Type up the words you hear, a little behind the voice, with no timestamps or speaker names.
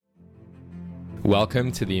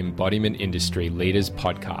Welcome to the Embodiment Industry Leaders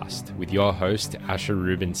Podcast with your host, Asher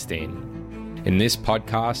Rubinstein. In this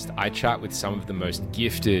podcast, I chat with some of the most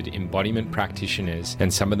gifted embodiment practitioners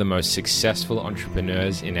and some of the most successful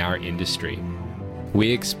entrepreneurs in our industry. We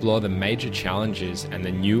explore the major challenges and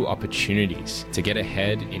the new opportunities to get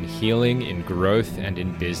ahead in healing, in growth, and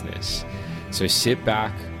in business. So sit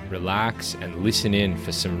back, relax, and listen in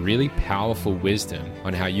for some really powerful wisdom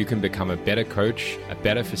on how you can become a better coach, a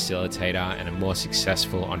better facilitator, and a more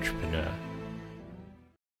successful entrepreneur.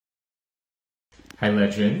 Hey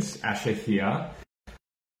legends, Asher here.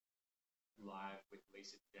 Live with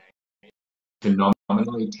Lisa James,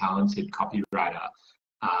 phenomenally talented copywriter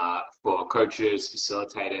for coaches,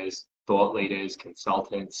 facilitators, thought leaders,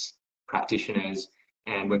 consultants, practitioners.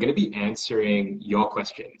 And we're going to be answering your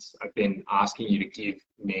questions. I've been asking you to give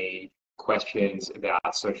me questions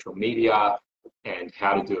about social media and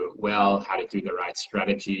how to do it well, how to do the right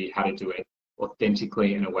strategy, how to do it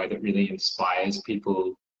authentically in a way that really inspires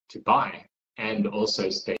people to buy and also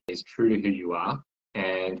stays true to who you are.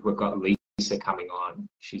 And we've got Lisa coming on.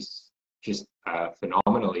 She's just a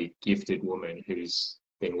phenomenally gifted woman who's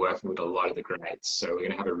been working with a lot of the greats. So we're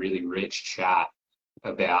going to have a really rich chat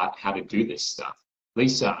about how to do this stuff.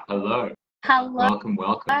 Lisa, hello. Hello. Welcome.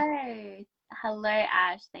 Hello,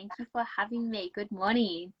 Ash. Thank you for having me. Good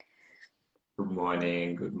morning. Good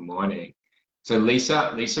morning. So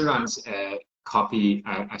Lisa runs a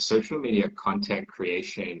social media content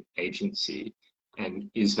creation agency and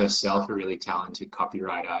is herself a really talented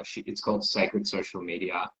copywriter. It's called Sacred Social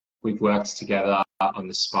Media. We've worked together on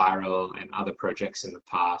the Spiral and other projects in the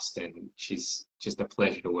past, and she's just a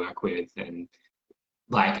pleasure to work with and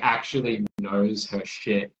actually knows her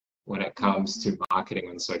shit when it comes to marketing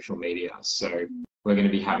on social media. So we're going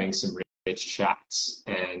to be having some rich chats,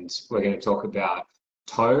 and we're going to talk about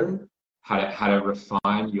tone, how to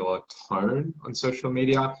refine your tone on social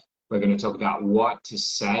media. We're going to talk about what to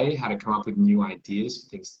say, how to come up with new ideas for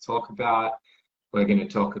things to talk about. We're going to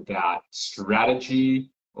talk about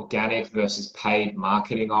strategy, organic versus paid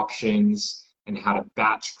marketing options, and how to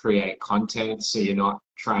batch create content so you're not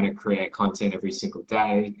trying to create content every single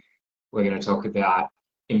day. We're going to talk about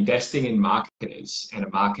investing in marketers and a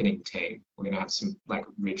marketing team. We're going to have some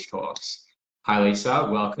rich talks. Hi Lisa,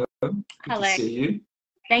 welcome. Hello. Good to see you.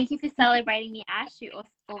 Thank you for celebrating me, Ash. You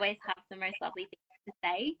always have the most lovely things to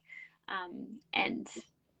say. And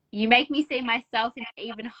you make me see myself in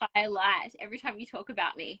even higher light every time you talk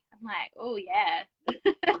about me. I'm like, oh yeah,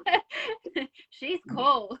 she's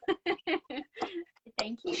cool.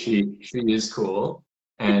 Thank you. She is cool,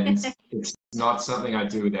 and it's not something I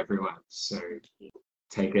do with everyone. So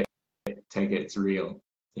take it. It's real.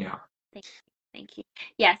 Yeah. Thank you.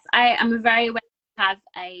 Yes, I am very aware to have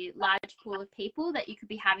a large pool of people that you could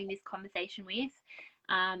be having this conversation with.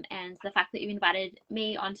 And the fact that you invited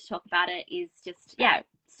me on to talk about it is just,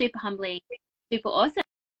 super humbling, super awesome.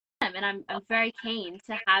 And I'm very keen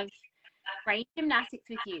to have brain gymnastics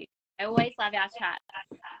with you. I always love our chats.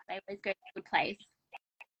 They always go to a good place.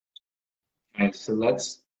 Okay, so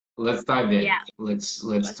let's dive in. Yeah. Let's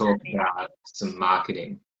talk about some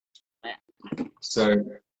marketing. So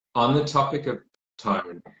on the topic of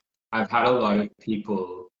tone, I've had a lot of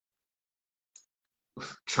people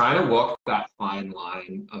trying to walk that fine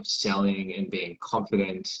line of selling and being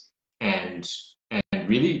confident and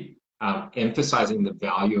really emphasizing the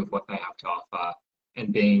value of what they have to offer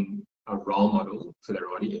and being a role model for their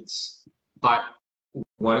audience, but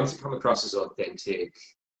wanting to come across as authentic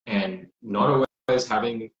and not always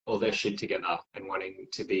having all their shit together and wanting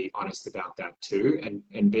to be honest about that too,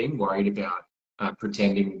 and being worried about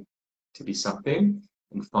pretending to be something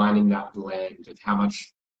and finding that blend of how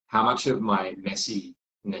much of my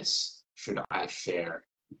messiness should I share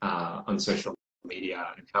on social media,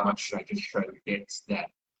 and how much should I just show bits that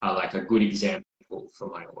are like a good example for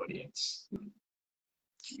my audience.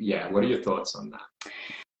 Yeah, what are your thoughts on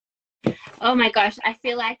that? Oh my gosh, I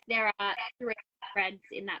feel like there are three threads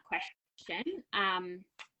in that question,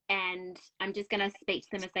 and I'm just going to speak to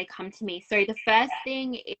them as they come to me. So the first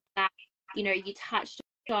thing is that, you touched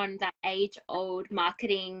on that age-old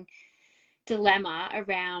marketing dilemma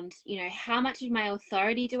around, how much of my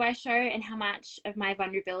authority do I show and how much of my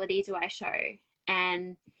vulnerability do I show,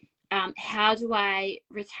 and how do I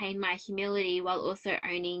retain my humility while also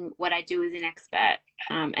owning what I do as an expert?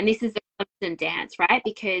 And this is a constant dance, right?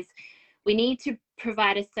 Because we need to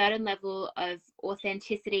provide a certain level of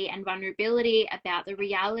authenticity and vulnerability about the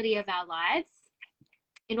reality of our lives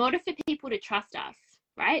in order for people to trust us,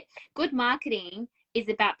 right? Good marketing is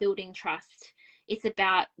about building trust. It's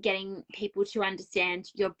about getting people to understand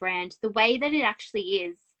your brand the way that it actually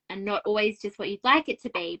is, and not always just what you'd like it to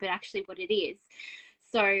be, but actually what it is.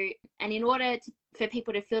 So, and in order for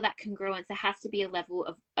people to feel that congruence, there has to be a level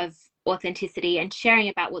of authenticity and sharing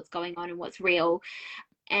about what's going on and what's real.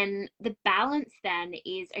 And the balance then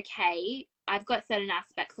is, okay, I've got certain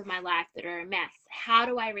aspects of my life that are a mess. How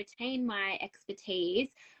do I retain my expertise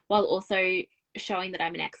while also showing that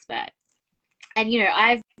I'm an expert? And, you know,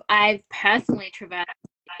 I've personally traversed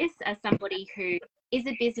this as somebody who is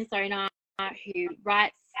a business owner, who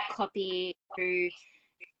writes copy, who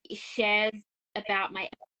shares about my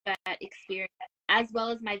expert experience, as well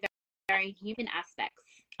as my very human aspects.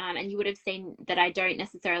 And you would have seen that I don't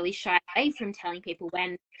necessarily shy away from telling people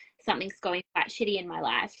when something's going quite shitty in my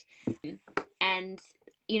life. And,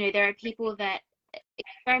 you know, there are people that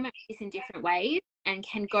experiment this in different ways and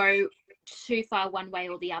can go too far one way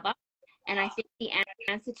or the other. And I think the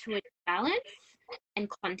answer to it is balance and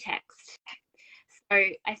context. So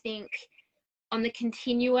I think on the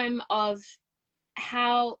continuum of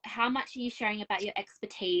how much are you sharing about your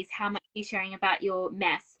expertise, how much are you sharing about your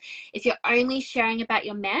mess? If you're only sharing about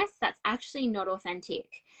your mess, that's actually not authentic,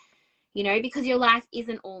 you know, because your life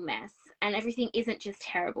isn't all mess and everything isn't just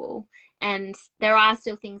terrible, and there are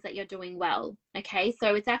still things that you're doing well. Okay,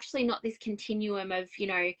 so it's actually not this continuum of, you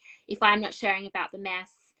know, if I'm not sharing about the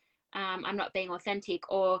mess, I'm not being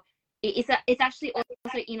authentic, or it's actually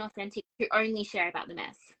also inauthentic to only share about the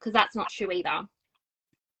mess, because that's not true either.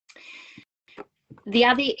 The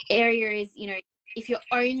other area is, you know, if you're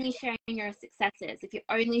only sharing your successes, if you're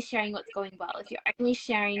only sharing what's going well, if you're only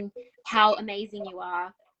sharing how amazing you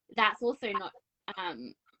are, that's also not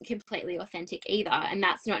completely authentic either. And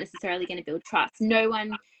that's not necessarily going to build trust. No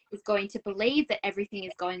one is going to believe that everything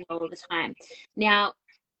is going well all the time. Now,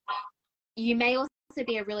 you may also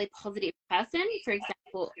be a really positive person. For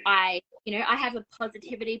example, I have a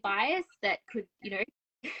positivity bias that could, you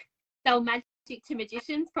know, sell magic to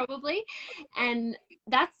magicians probably, and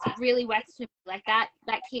that's really works for me. Like that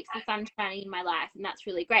keeps the sun shining in my life, and that's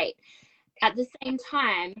really great. At the same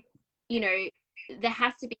time, you know, there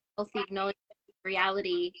has to be healthy acknowledgement of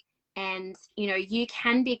reality, and, you know, you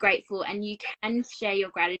can be grateful and you can share your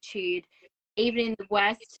gratitude even in the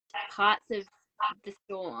worst parts of the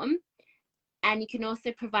storm. And you can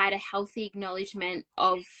also provide a healthy acknowledgement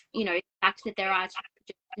of, you know, the fact that there are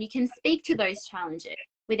challenges, and you can speak to those challenges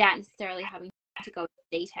without necessarily having to go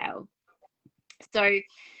into detail. So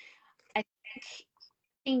I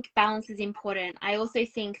think balance is important. I also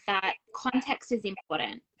think that context is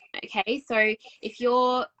important. Okay, so if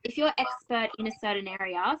you're expert in a certain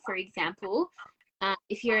area, for example,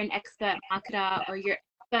 if you're an expert marketer, or you're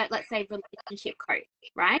expert, let's say, relationship coach,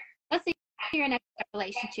 right? Let's say you're an expert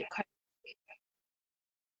relationship coach,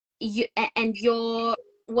 and you're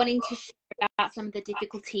wanting to share about some of the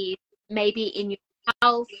difficulties, maybe in your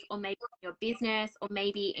health, or maybe in your business, or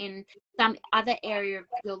maybe in some other area of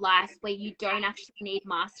your life where you don't actually need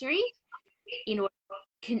mastery in order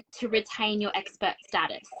to retain your expert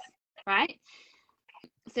status, right?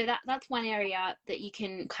 So that's one area that you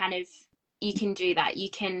can do that. You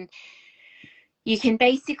can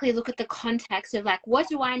basically look at the context of, like, what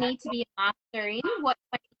do I need to be a master in? What do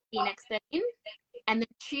I need to be an expert in? And then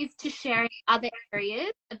choose to share in other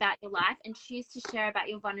areas about your life, and choose to share about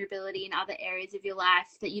your vulnerability in other areas of your life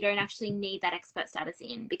that you don't actually need that expert status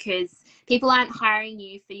in, because people aren't hiring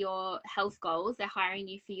you for your health goals. They're hiring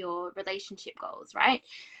you for your relationship goals, right?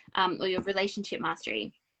 Or your relationship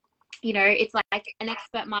mastery. You know, it's like an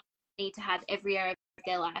expert might need to have every area of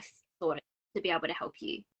their life sorted to be able to help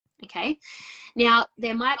you. Okay. Now,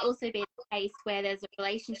 there might also be a case where there's a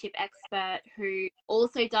relationship expert who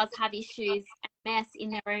also does have issues and mess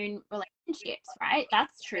in their own relationships, right?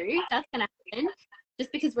 That's true. That's going to happen.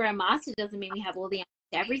 Just because we're a master doesn't mean we have all the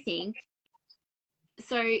answers to everything.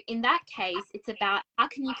 So in that case, it's about, how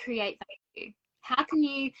can you create value? How can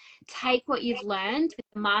you take what you've learned with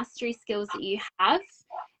the mastery skills that you have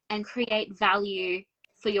and create value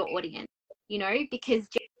for your audience? You know, because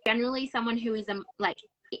generally someone who is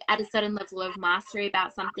at a certain level of mastery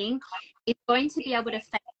about something is going to be able to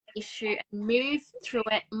face the issue and move through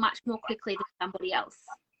it much more quickly than somebody else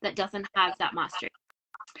that doesn't have that mastery.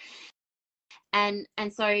 And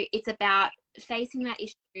so it's about facing that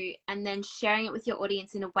issue and then sharing it with your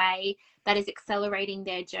audience in a way that is accelerating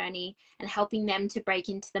their journey and helping them to break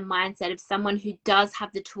into the mindset of someone who does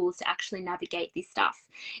have the tools to actually navigate this stuff.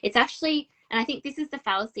 It's actually, and I think this is the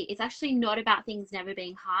fallacy, it's actually not about things never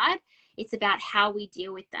being hard. It's about how we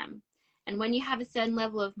deal with them. And when you have a certain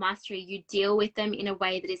level of mastery, you deal with them in a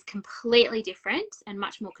way that is completely different and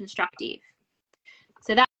much more constructive.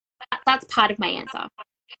 So that's part of my answer.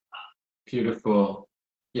 Beautiful.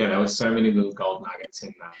 Yeah, there were so many little gold nuggets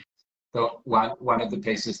in that. one of the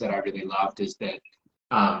pieces that I really loved is that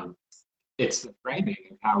it's the framing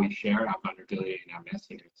of how we share our vulnerability and our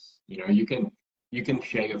messiness. You know, you can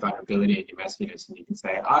share your vulnerability and your messiness, and you can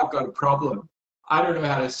say, I've got a problem. I don't know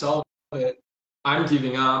how to solve it. I'm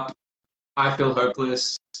giving up. I feel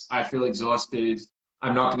hopeless. I feel exhausted.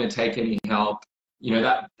 I'm not going to take any help. You know,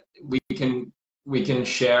 that we can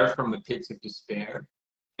share from the pits of despair,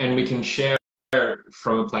 and we can share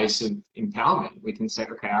from a place of empowerment. We can say,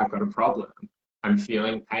 okay, I've got a problem. I'm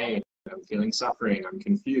feeling pain. I'm feeling suffering. I'm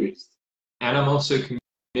confused. And I'm also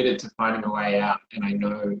committed to finding a way out. And I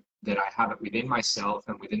know that I have it within myself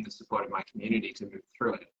and within the support of my community to move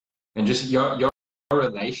through it. And just your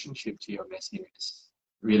relationship to your messiness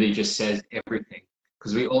really just says everything,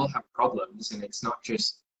 because we all have problems, and it's not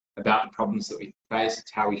just about the problems that we face,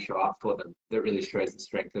 it's how we show up for them that really shows the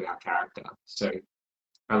strength of our character. So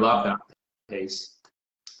I love that piece.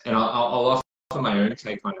 And I'll offer my own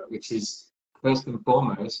take on it, which is, first and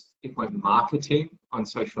foremost, if we're marketing on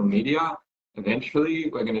social media, eventually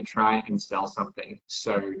we're going to try and sell something.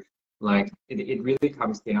 So like it really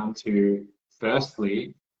comes down to,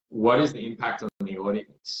 firstly, what is the impact on the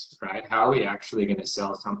audience, right? How are we actually going to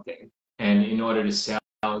sell something? And in order to sell,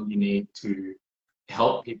 you need to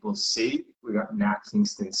help people see. We got Nat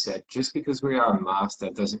Kingston said, just because we are a master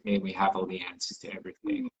doesn't mean we have all the answers to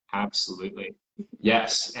everything. Absolutely.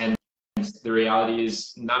 Yes. And the reality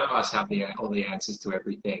is none of us have all the answers to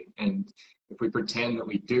everything. And if we pretend that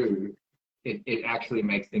we do, it actually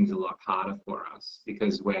makes things a lot harder for us,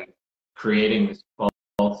 because we're creating this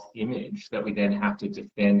false image that we then have to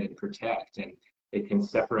defend and protect, and it can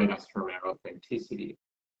separate us from our authenticity.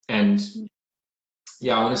 And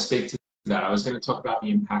yeah, I want to speak to that. I was going to talk about the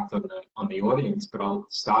impact on the audience, but I'll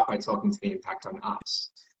start by talking to the impact on us.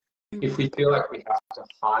 If we feel like we have to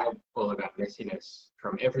hide all of our messiness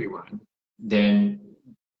from everyone, then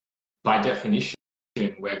by definition,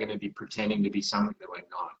 we're going to be pretending to be something that we're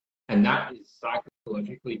not. And that is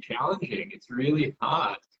psychologically challenging. It's really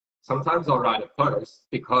hard. Sometimes I'll write a post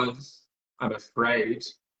because I'm afraid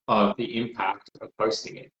of the impact of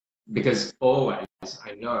posting it. Because always,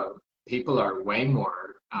 I know people are way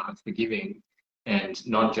more forgiving and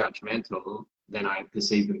non-judgmental than I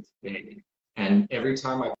perceive them to be. And every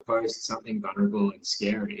time I post something vulnerable and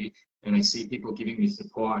scary, and I see people giving me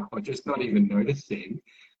support or just not even noticing,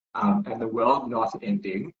 and the world not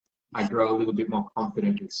ending, I grow a little bit more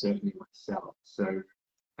confident and certain in myself. So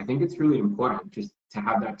I think it's really important just to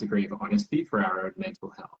have that degree of honesty for our own mental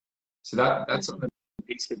health. So that's a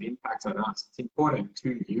piece of impact on us. It's important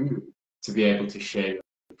to you to be able to share your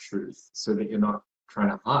truth so that you're not trying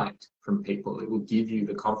to hide from people. It will give you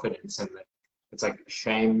the confidence, and that it's like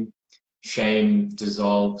shame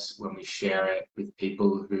dissolves when we share it with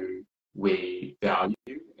people who we value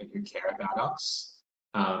and who care about us.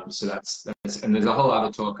 So that's and there's a whole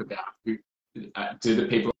other talk about who do the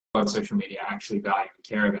people on social media actually value and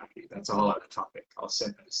care about you. That's a whole other topic. I'll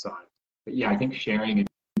set that aside. But yeah, I think sharing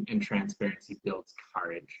and transparency builds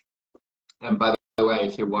courage. And by the way,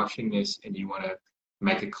 if you're watching this and you want to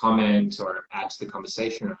make a comment or add to the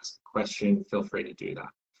conversation or ask a question, feel free to do that.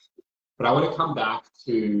 But I want to come back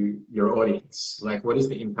to your audience. Like, what is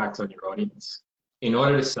the impact on your audience? In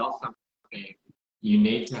order to sell something, you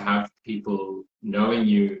need to have people knowing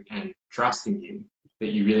you and trusting you, that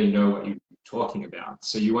you really know what you're talking about.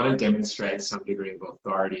 So you want to demonstrate some degree of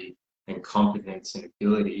authority and competence and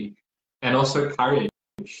ability, and also courage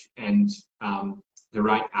and the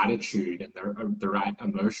right attitude and the right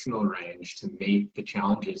emotional range to meet the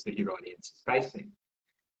challenges that your audience is facing.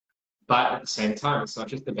 But at the same time, it's not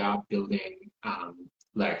just about building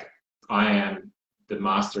like I am the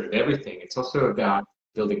master of everything. It's also about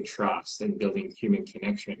building trust and building human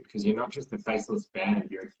connection, because you're not just a faceless band,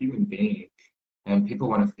 you're a human being, and people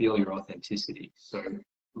want to feel your authenticity. So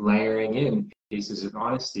layering in pieces of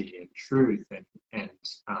honesty and truth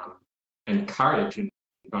and courage and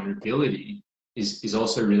vulnerability is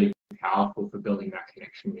also really powerful for building that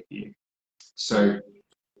connection with you. So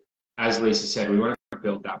as Lisa said, we want to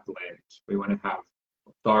build that blend. We want to have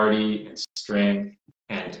authority and strength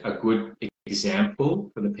and a good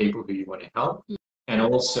example for the people who you want to help, and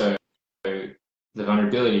also the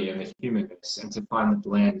vulnerability and the humanness, and to find the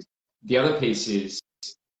blend. The other piece is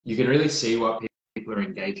you can really see what people are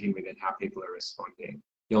engaging with and how people are responding.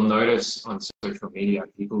 You'll notice on social media,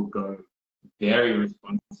 people go very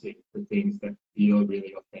responsive to things that feel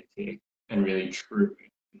really authentic and really true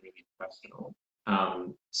and really personal.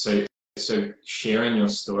 So sharing your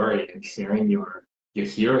story and sharing your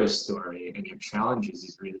hero story and your challenges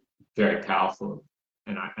is really very powerful,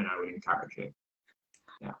 and I would encourage it.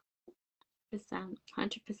 Yeah.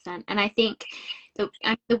 100%. And I think the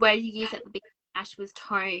word you used at the beginning, Ash, was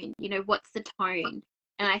tone. You know, what's the tone?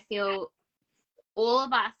 And I feel all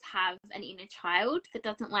of us have an inner child that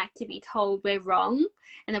doesn't like to be told we're wrong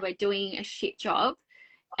and that we're doing a shit job.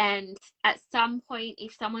 And at some point,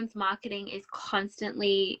 if someone's marketing is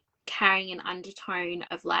constantly carrying an undertone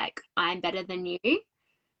of like, I'm better than you,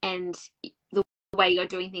 and the way you're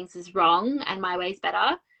doing things is wrong and my way's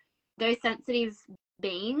better, those sensitive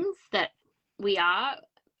beings that we are,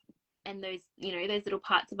 and those, you know, those little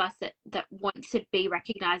parts of us that want to be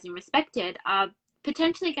recognized and respected, are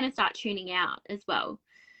potentially going to start tuning out as well.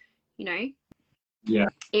 You know, Yeah.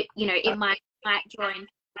 It might draw in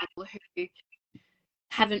people who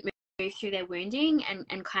haven't moved through their wounding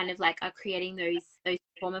and kind of like are creating those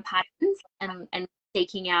trauma patterns and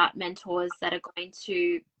seeking out mentors that are going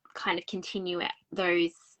to kind of continue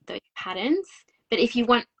those patterns. But if you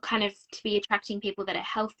want kind of to be attracting people that are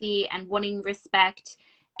healthy and wanting respect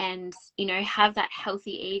and, you know, have that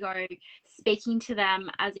healthy ego, speaking to them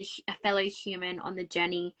as a fellow human on the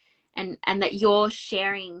journey, and that you're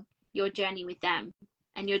sharing your journey with them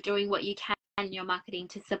and you're doing what you can in your marketing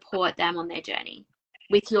to support them on their journey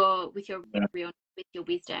with your real, with your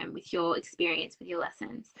wisdom, with your experience, with your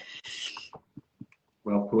lessons.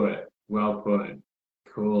 Well put.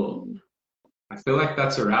 Cool. I feel like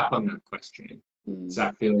that's a wrap on that question. Does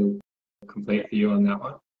that feel complete for you on that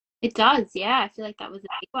one? It does, yeah. I feel like that was a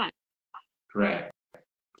big one. Great.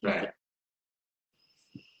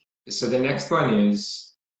 So the next one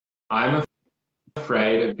is, I'm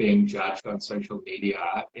afraid of being judged on social media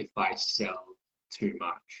if I sell too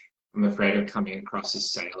much. I'm afraid of coming across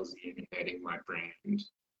as salesy and hurting my brand.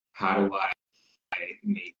 How do I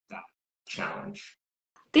meet that challenge?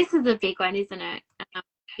 This is a big one, isn't it?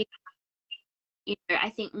 You know, I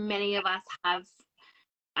think many of us have,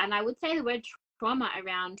 and I would say the word trauma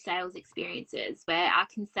around sales experiences where our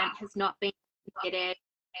consent has not been considered,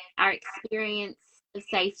 our experience of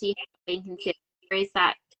safety has been considered. There is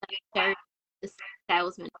that the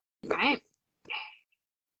salesman, right?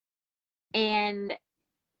 And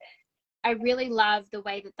I really love the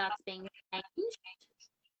way that that's being changed.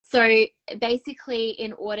 So basically,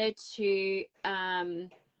 in order to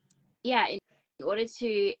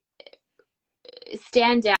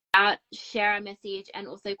stand out, share a message, and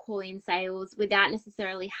also call in sales without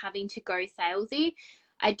necessarily having to go salesy,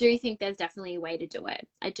 I do think there's definitely a way to do it.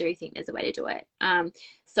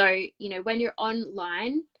 So, you know, when you're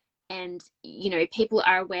online and, you know, people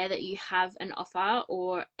are aware that you have an offer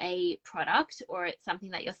or a product or it's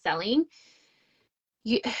something that you're selling,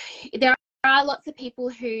 there are lots of people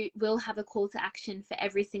who will have a call to action for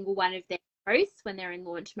every single one of their posts when they're in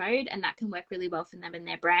launch mode, and that can work really well for them and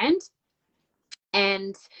their brand.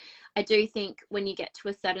 And I do think when you get to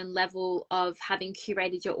a certain level of having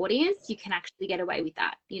curated your audience, you can actually get away with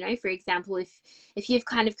that. You know, for example, if you've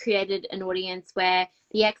kind of created an audience where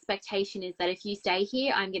the expectation is that if you stay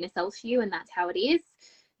here, I'm going to sell to you, and that's how it is,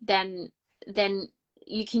 then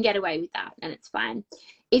you can get away with that, and it's fine.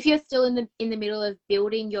 If you're still in the middle of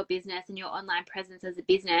building your business and your online presence as a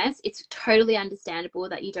business, it's totally understandable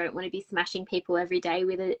that you don't want to be smashing people every day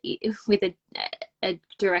with a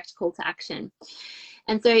direct call to action.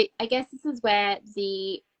 And so I guess this is where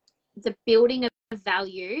the building of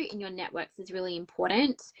value in your networks is really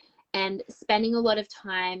important, and spending a lot of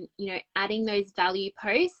time, you know, adding those value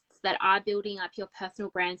posts that are building up your personal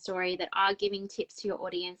brand story, that are giving tips to your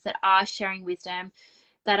audience, that are sharing wisdom,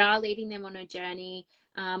 that are leading them on a journey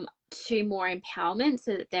to more empowerment,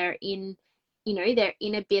 so that they're in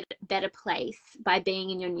a bit better place by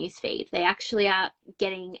being in your newsfeed. They actually are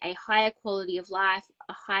getting a higher quality of life,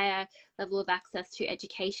 a higher level of access to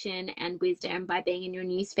education and wisdom by being in your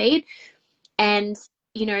newsfeed. And,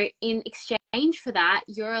 you know, in exchange for that,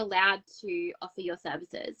 you're allowed to offer your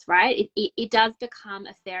services, right? It does become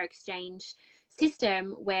a fair exchange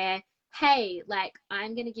system where, hey, like,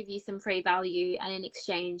 I'm going to give you some free value, and in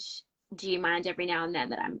exchange, do you mind every now and then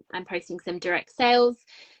that I'm posting some direct sales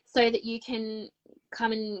so that you can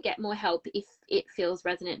come and get more help if it feels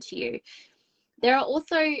resonant to you. There are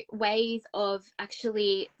also ways of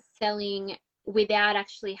actually selling without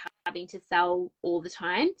actually having to sell all the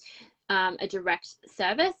time, a direct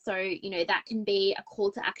service. So, you know, that can be a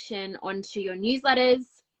call to action onto your newsletters.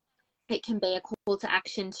 It can be a call to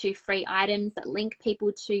action to free items that link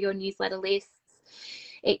people to your newsletter lists.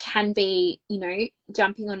 It can be, you know,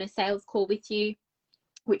 jumping on a sales call with you,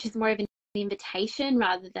 which is more of an invitation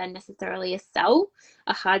rather than necessarily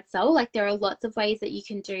a hard sell. Like, there are lots of ways that you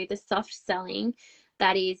can do the soft selling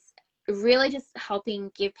that is really just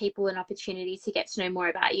helping give people an opportunity to get to know more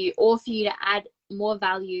about you, or for you to add more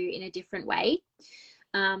value in a different way.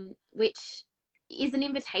 which is an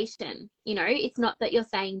invitation. You know, it's not that you're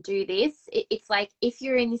saying do this. It's like, if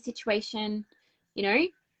you're in this situation, you know,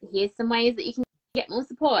 here's some ways that you can get more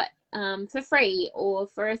support for free or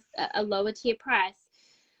for a lower tier price.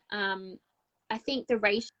 I think the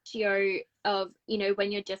ratio of, you know,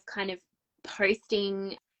 when you're just kind of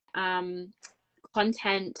posting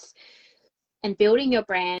content and building your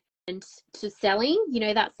brand to selling, you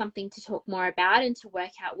know, that's something to talk more about and to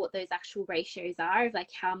work out what those actual ratios are of like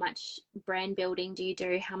how much brand building do you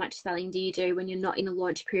do, how much selling do you do when you're not in a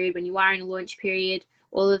launch period, when you are in a launch period.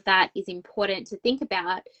 All of that is important to think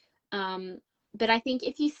about. But I think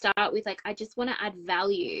if you start with like, I just want to add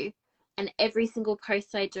value, and every single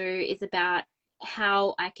post I do is about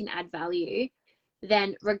how I can add value,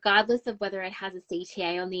 then regardless of whether it has a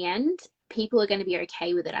CTA on the end, people are going to be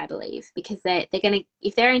okay with it, I believe, because they're going to,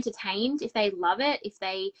 if they're entertained, if they love it, if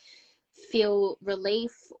they feel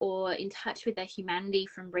relief or in touch with their humanity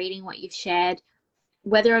from reading what you've shared,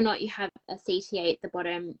 whether or not you have a CTA at the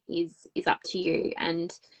bottom is up to you.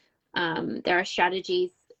 And there are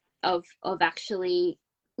strategies of actually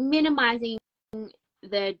minimizing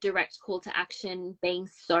the direct call to action being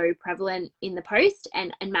so prevalent in the post,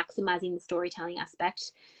 and maximizing the storytelling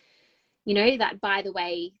aspect. You know, that, by the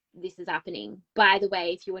way, this is happening. By the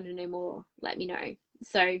way, if you want to know more, let me know.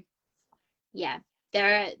 So yeah,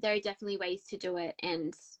 there are definitely ways to do it.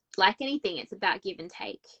 And like anything, it's about give and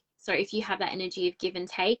take. So if you have that energy of give and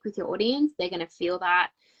take with your audience, they're going to feel that.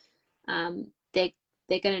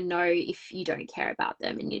 They're going to know if you don't care about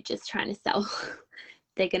them and you're just trying to sell.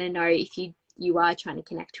 They're going to know if you are trying to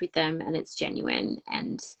connect with them and it's genuine.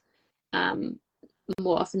 And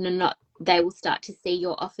more often than not, they will start to see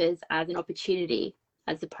your offers as an opportunity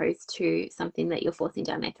as opposed to something that you're forcing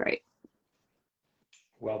down their throat.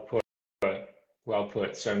 Well put. Well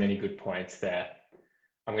put. So many good points there.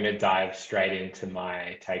 I'm going to dive straight into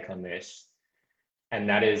my take on this. And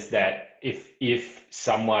that is that if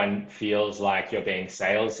someone feels like you're being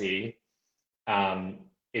salesy,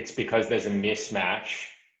 it's because there's a mismatch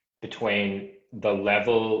between the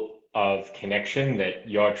level of connection that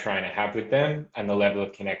you're trying to have with them and the level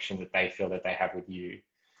of connection that they feel that they have with you.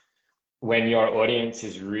 When your audience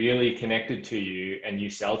is really connected to you and you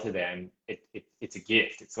sell to them, it's a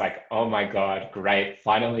gift. It's like, oh my God, great.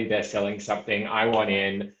 Finally, they're selling something. I want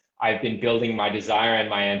in. I've been building my desire and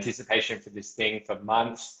my anticipation for this thing for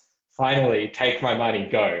months. Finally, take my money,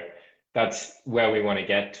 go. That's where we want to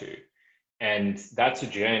get to. And that's a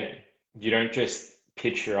journey. You don't just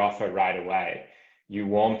pitch your offer right away. You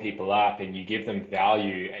warm people up and you give them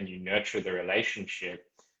value and you nurture the relationship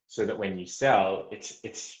so that when you sell,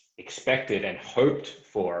 it's expected and hoped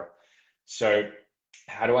for. So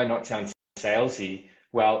how do I not sound salesy?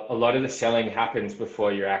 Well, a lot of the selling happens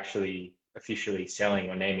before you're actually officially selling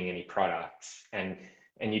or naming any products. And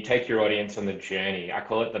you take your audience on the journey. I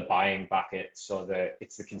call it the buying buckets, or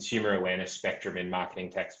it's the consumer awareness spectrum in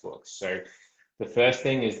marketing textbooks. So the first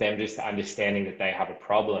thing is them just understanding that they have a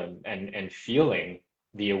problem and feeling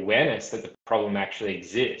the awareness that the problem actually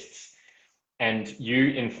exists. And you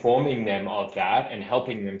informing them of that and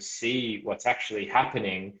helping them see what's actually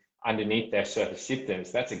happening underneath their surface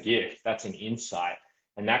symptoms, that's a gift, that's an insight.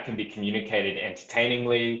 And that can be communicated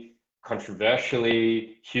entertainingly,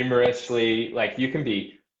 controversially, humorously. Like, you can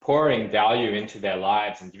be pouring value into their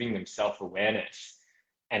lives and giving them self-awareness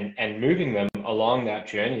and moving them along that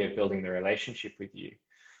journey of building the relationship with you.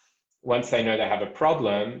 Once they know they have a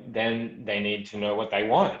problem, then they need to know what they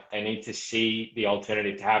want. They need to see the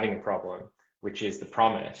alternative to having a problem, which is the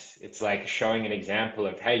promise. It's like showing an example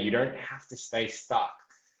of, hey, you don't have to stay stuck.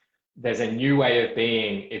 There's a new way of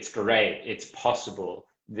being. It's great. It's possible.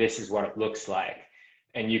 This is what it looks like.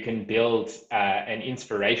 And you can build an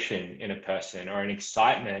inspiration in a person or an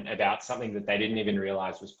excitement about something that they didn't even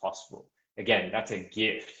realize was possible. Again, that's a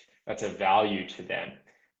gift. That's a value to them.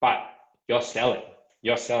 But you're selling.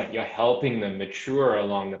 You're helping them mature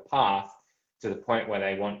along the path to the point where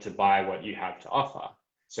they want to buy what you have to offer.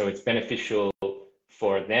 So it's beneficial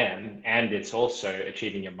for them, and it's also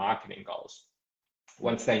achieving your marketing goals.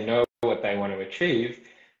 Once they know what they want to achieve,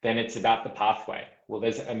 then it's about the pathway. Well,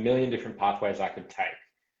 there's a million different pathways I could take.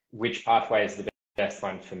 Which pathway is the best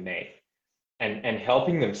one for me? And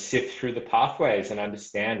helping them sift through the pathways and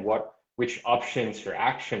understand which options for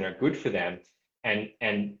action are good for them. And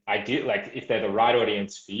ideally, like, if they're the right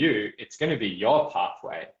audience for you, it's going to be your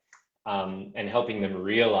pathway, and helping them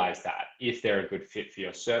realize that if they're a good fit for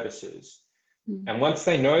your services. And once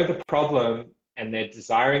they know the problem and they're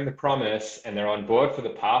desiring the promise and they're on board for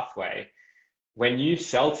the pathway, when you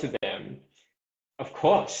sell to them, of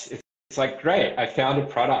course, it's like, great, I found a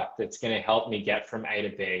product that's going to help me get from A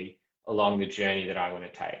to B along the journey that I want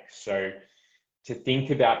to take. So to think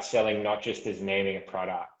about selling not just as naming a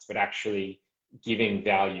product, but actually giving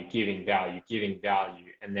value, giving value, giving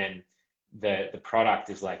value, and then the product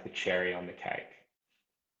is like the cherry on the cake.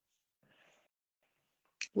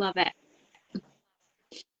 Love it.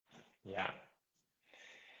 Yeah.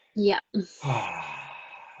 Yeah.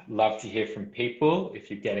 Love to hear from people. If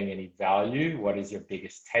you're getting any value, what is your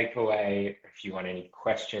biggest takeaway? If you want any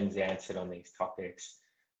questions answered on these topics,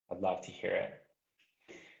 I'd love to hear it.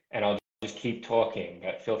 And I'll just keep talking,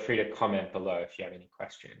 but feel free to comment below if you have any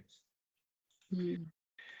questions.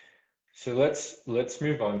 So let's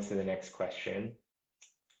move on to the next question.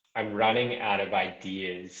 I'm running out of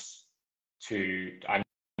ideas I'm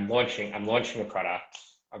launching a product.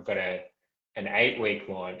 I've got an 8-week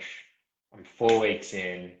launch. I'm 4 weeks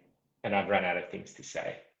in and I've run out of things to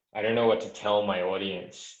say. I don't know what to tell my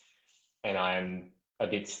audience and I'm a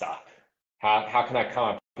bit stuck. How can I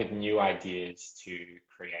come up with new ideas to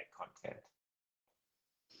create content?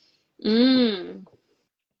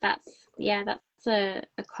 That's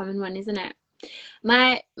a common one, isn't it?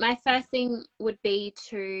 My first thing would be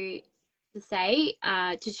to say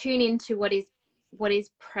to tune into what is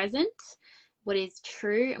present, what is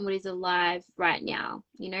true, and what is alive right now.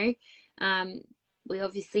 We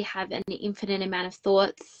obviously have an infinite amount of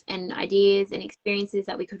thoughts and ideas and experiences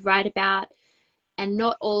that we could write about, and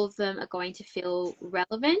not all of them are going to feel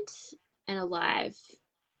relevant and alive.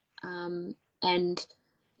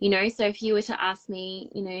 So if you were to ask me,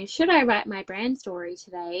 should I write my brand story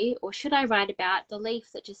today, or should I write about the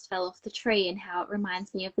leaf that just fell off the tree and how it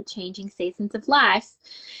reminds me of the changing seasons of life?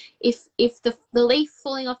 If the leaf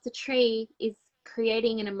falling off the tree is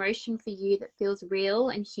creating an emotion for you that feels real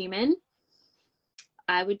and human,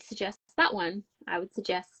 I would suggest that one. I would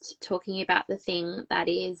suggest talking about the thing that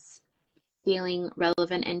is feeling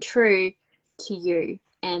relevant and true to you,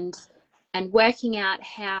 and working out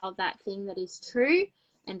how that thing that is true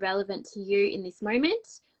and relevant to you in this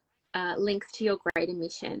moment links to your greater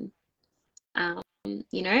mission.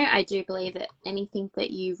 I do believe that anything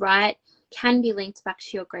that you write can be linked back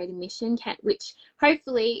to your greater mission, which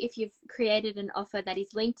hopefully, if you've created an offer that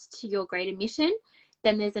is linked to your greater mission,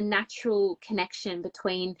 then there's a natural connection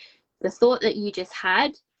between the thought that you just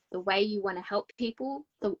had, the way you want to help people,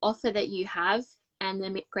 the offer that you have, and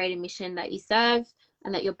the greater mission that you serve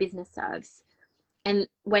and that your business serves. And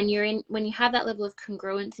when you have that level of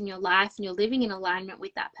congruence in your life and you're living in alignment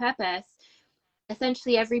with that purpose,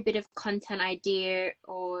 essentially every bit of content idea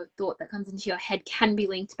or thought that comes into your head can be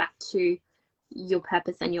linked back to your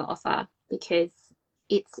purpose and your offer, because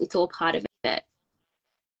it's all part of it.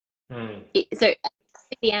 So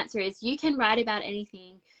the answer is you can write about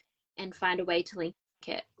anything and find a way to link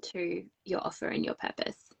it to your offer and your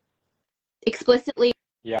purpose explicitly.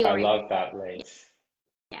 Yeah, I love that, Lise.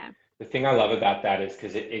 Yeah. The thing I love about that is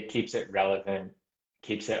because it keeps it relevant,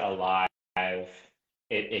 keeps it alive.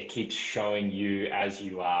 It keeps showing you as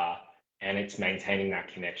you are, and it's maintaining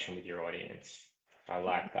that connection with your audience. I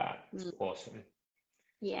like that. It's awesome.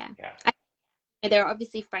 Yeah. There are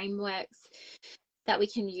obviously frameworks that we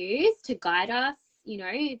can use to guide us.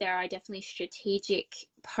 There are definitely strategic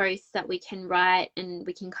posts that we can write, and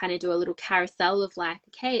we can kind of do a little carousel of like,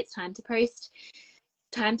 okay, it's time to post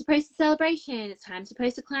a celebration, it's time to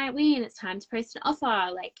post a client win, it's time to post an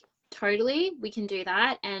offer. Like, totally, we can do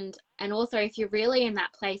that. And also, if you're really in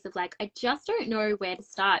that place of like, I just don't know where to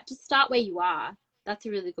start, just start where you are. That's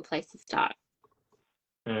a really good place to start.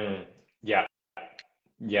 Yeah.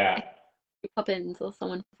 Poppins or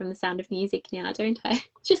someone from The Sound of Music now, don't I?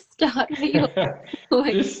 Just start where you are.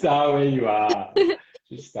 Just start where you are.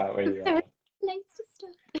 Just start where you are. Place to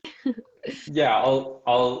start. Yeah,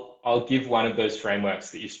 I'll give one of those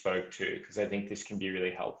frameworks that you spoke to, because I think this can be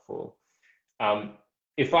really helpful.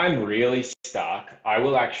 If I'm really stuck, I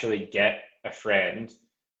will actually get a friend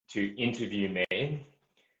to interview me,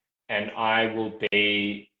 and I will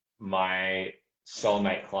be my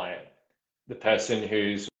soulmate client, the person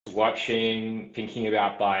who's watching, thinking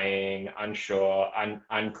about buying, unsure,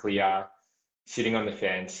 unclear, sitting on the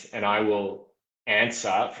fence, and I will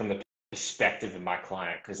answer from the perspective of my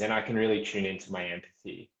client, because then I can really tune into my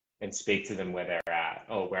empathy and speak to them where they're at,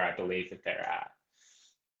 or where I believe that they're at.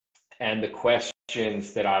 And the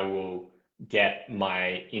questions that I will get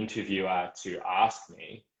my interviewer to ask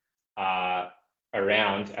me are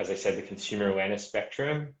around, as I said, the consumer awareness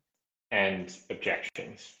spectrum and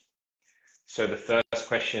objections. So the first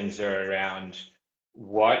questions are around,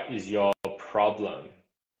 what is your problem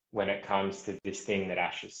when it comes to this thing that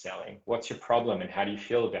Ash is selling? What's your problem and how do you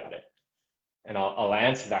feel about it? And I'll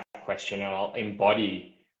answer that question, and I'll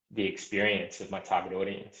embody the experience of my target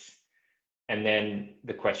audience. And then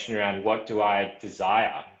the question around, what do I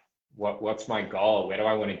desire? What's my goal? Where do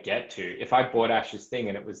I want to get to? If I bought Ash's thing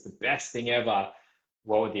and it was the best thing ever,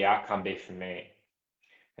 what would the outcome be for me?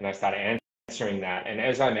 And I started answering that. And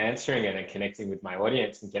as I'm answering it and connecting with my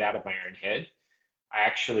audience and get out of my own head, I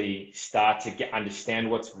actually start to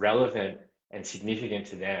understand what's relevant and significant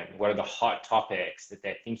to them. What are the hot topics that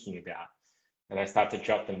they're thinking about? And I start to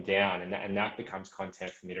jot them down, and that becomes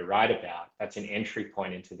content for me to write about. That's an entry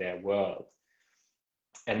point into their world.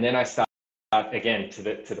 And then I start again to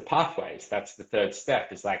the pathways. That's the third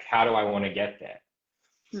step, is like, how do I want to get there?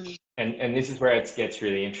 And this is where it gets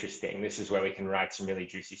really interesting. This is where we can write some really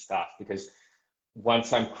juicy stuff, because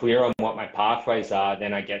once I'm clear on what my pathways are,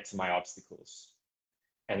 then I get to my obstacles.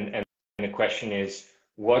 And the question is,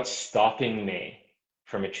 what's stopping me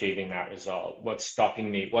from achieving that result? What's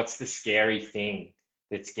stopping me? What's the scary thing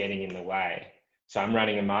that's getting in the way? So I'm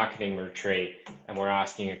running a marketing retreat and we're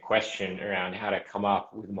asking a question around how to come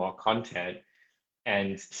up with more content.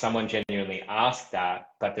 And someone genuinely asked that.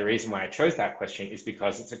 But the reason why I chose that question is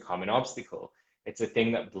because it's a common obstacle. It's a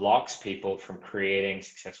thing that blocks people from creating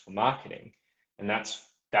successful marketing. And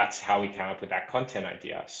that's how we came up with that content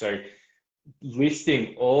idea. So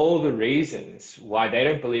listing all the reasons why they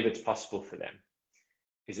don't believe it's possible for them.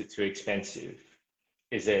 Is it too expensive?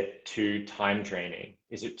 Is it too time draining?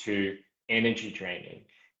 Is it too energy draining?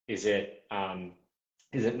 Is it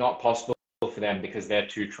not possible for them because they're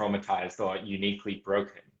too traumatized or uniquely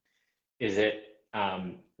broken? Is it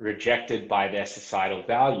rejected by their societal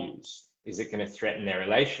values? Is it going to threaten their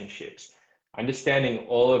relationships? Understanding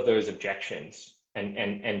all of those objections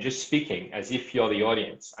and just speaking as if you're the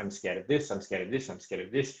audience. I'm scared of this, I'm scared of this, I'm scared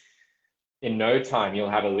of this. In no time, you'll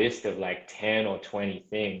have a list of like 10 or 20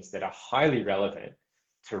 things that are highly relevant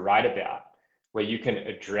to write about, where you can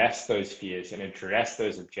address those fears and address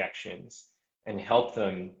those objections and help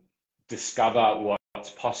them discover what's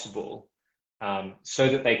possible, so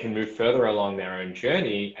that they can move further along their own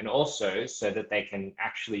journey, and also so that they can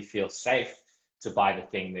actually feel safe to buy the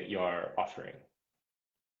thing that you're offering.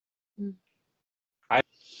 I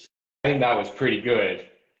think that was pretty good.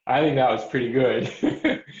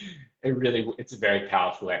 It's a very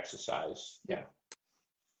powerful exercise. Yeah.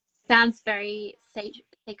 Sounds very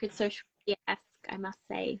sacred social media-esque, I must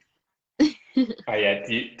say. Oh yeah.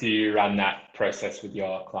 Do you run that process with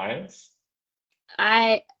your clients?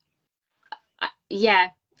 Yeah.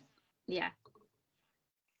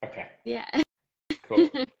 Okay. Yeah. Cool.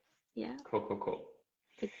 Yeah. Cool.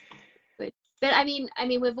 It's good. But I mean,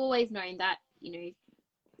 we've always known that,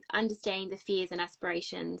 understanding the fears and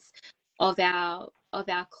aspirations of our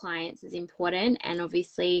clients is important, and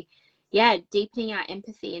obviously, deepening our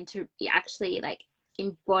empathy into actually like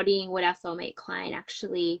embodying what our soulmate client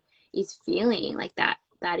actually is feeling, like that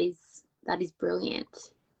is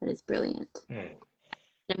brilliant. That is brilliant. An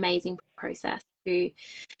amazing process to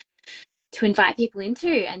invite people into,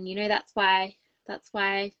 and that's why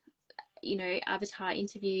avatar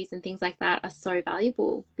interviews and things like that are so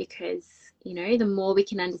valuable, because the more we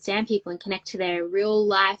can understand people and connect to their real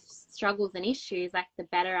life struggles and issues, like the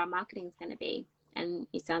better our marketing is going to be. And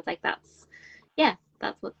it sounds like that's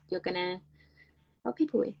what you're going to help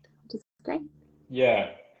people with, which is great.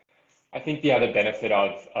 Yeah, I think the other benefit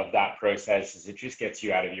of that process is it just gets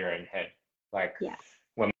you out of your own head. Like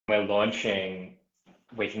when we're launching,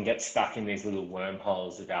 we can get stuck in these little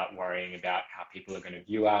wormholes about worrying about how people are going to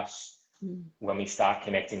view us. When we start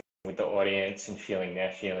connecting with the audience and feeling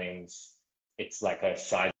their feelings, it's like a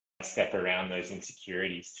side step around those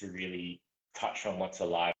insecurities to really touch on what's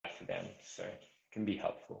alive for them. So it can be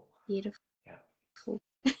helpful. Beautiful. Yeah. Cool.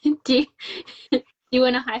 Do you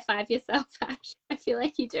want to high five yourself, Ash? I feel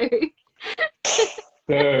like you do.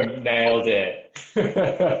 Boom, nailed it. That's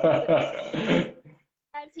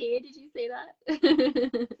here. Did you see that?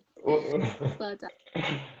 Well done.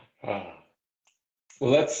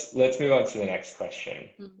 Well, let's move on to the next question.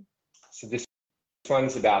 So this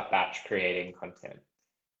one's about batch creating content.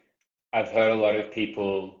 I've heard a lot of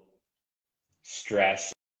people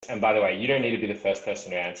stress, and by the way, you don't need to be the first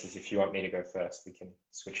person who answers. If you want me to go first, we can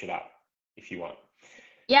switch it up if you want.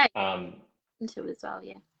 Yeah. Into as well,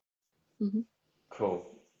 yeah. Cool.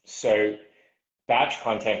 So batch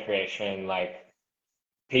content creation, like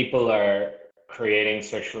people are creating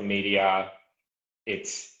social media.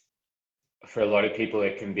 It's, for a lot of people,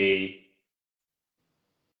 it can be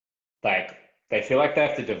like they feel like they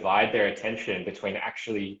have to divide their attention between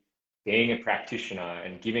actually being a practitioner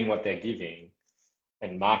and giving what they're giving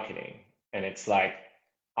and marketing. And it's like,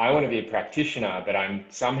 I want to be a practitioner, but I'm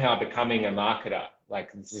somehow becoming a marketer. Like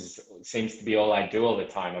seems to be all I do all the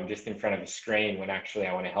time. I'm just in front of a screen when actually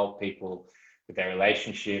I want to help people with their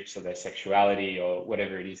relationships or their sexuality or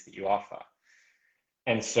whatever it is that you offer.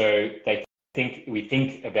 And so we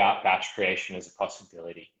think about batch creation as a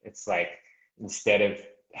possibility. It's like, instead of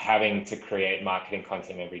having to create marketing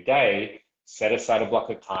content every day, set aside a block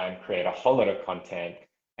of time, create a whole lot of content,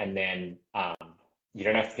 and then you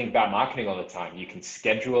don't have to think about marketing all the time. You can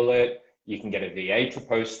schedule it, you can get a VA to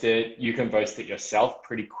post it, you can post it yourself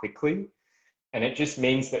pretty quickly. And it just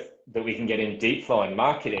means that we can get in deep flow in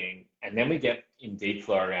marketing, and then we get in deep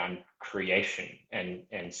flow around creation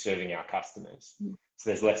and serving our customers. So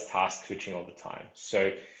there's less task switching all the time.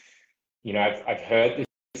 So, you know, I've heard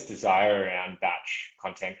this desire around batch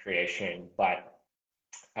content creation, but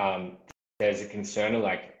there's a concern of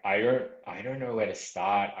like, I don't know where to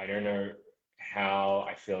start. I don't know how.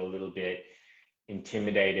 I feel a little bit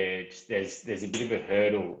intimidated. There's a bit of a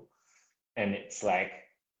hurdle, and it's like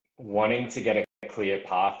wanting to get a clear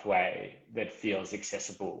pathway that feels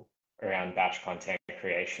accessible around batch content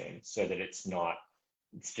creation, so that it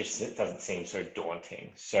doesn't seem so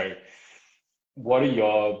daunting. So what are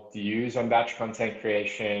your views on batch content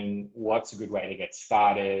creation? What's a good way to get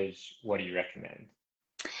started? What do you recommend?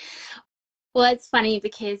 Well, it's funny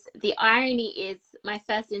because the irony is my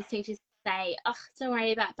first instinct is to say, oh, don't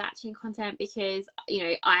worry about batching content because, you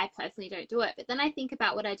know, I personally don't do it. But then I think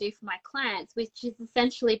about what I do for my clients, which is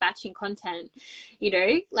essentially batching content. You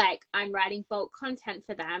know, like I'm writing bulk content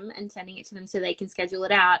for them and sending it to them so they can schedule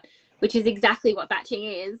it out, which is exactly what batching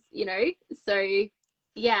is, you know. So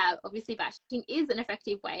yeah, obviously batching is an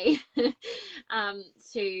effective way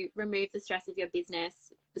to remove the stress of your business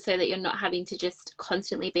so that you're not having to just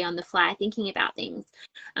constantly be on the fly thinking about things.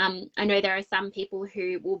 I know there are some people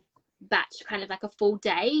who will batch kind of like a full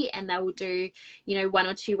day, and they will do, you know, 1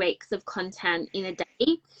 or 2 weeks of content in a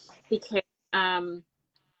day because,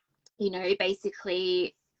 you know,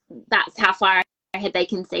 basically that's how far ahead they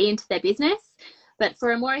can see into their business. But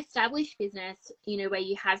for a more established business, you know, where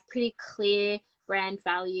you have pretty clear brand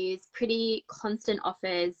values, pretty constant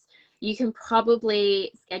offers, you can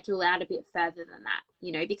probably schedule out a bit further than that,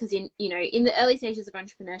 you know, because in the early stages of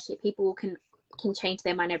entrepreneurship, people can change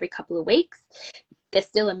their mind every couple of weeks. They're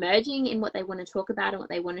still emerging in what they want to talk about and what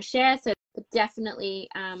they want to share. So definitely,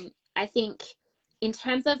 I think in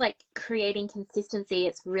terms of like creating consistency,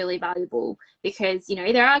 it's really valuable because, you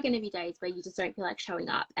know, there are going to be days where you just don't feel like showing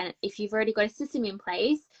up. And if you've already got a system in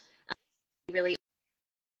place, really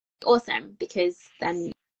awesome, because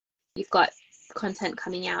then you've got content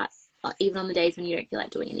coming out even on the days when you don't feel like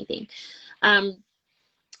doing anything.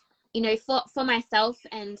 You know, for myself,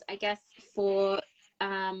 and I guess for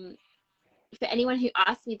anyone who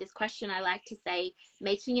asks me this question, I like to say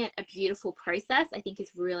making it a beautiful process, I think,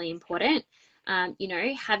 is really important. You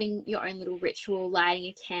know, having your own little ritual, lighting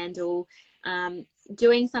a candle,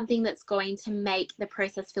 doing something that's going to make the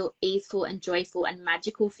process feel easeful and joyful and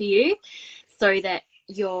magical for you, so that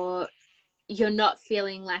you're not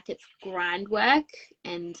feeling like it's grind work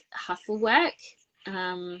and hustle work.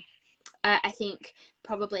 I think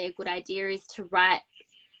probably a good idea is to write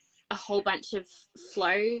a whole bunch of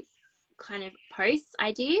flow kind of post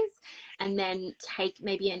ideas, and then take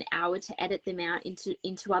maybe an hour to edit them out into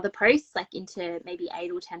other posts, like into maybe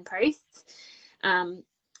 8 or 10 posts.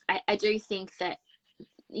 I do think that,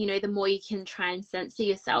 you know, the more you can try and censor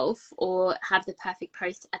yourself or have the perfect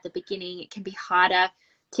post at the beginning, it can be harder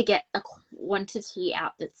to get a quantity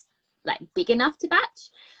out that's like big enough to batch.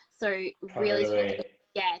 So really, Totally.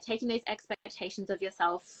 taking those expectations of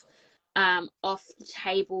yourself off the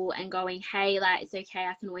table and going, hey, like, it's okay,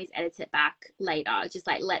 I can always edit it back later. Just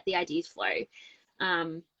like let the ideas flow.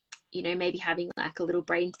 You know, maybe having like a little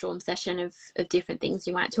brainstorm session of different things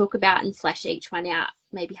you might talk about and flesh each one out.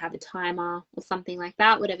 Maybe have a timer or something like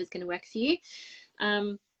that, whatever's going to work for you.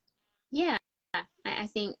 Yeah, I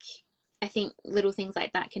think little things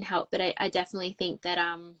like that can help, but I definitely think that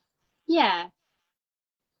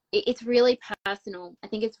it's really personal. I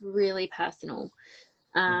think it's really personal.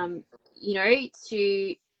 You know,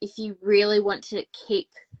 if you really want to keep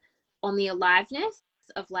on the aliveness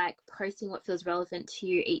of like posting what feels relevant to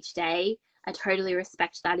you each day, I totally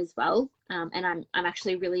respect that as well. And I'm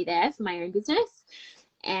actually really there for my own business,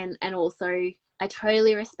 and also I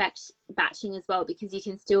totally respect batching as well, because you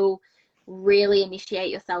can still really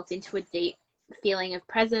initiate yourself into a deep feeling of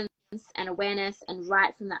presence and awareness, and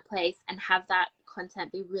right from that place, and have that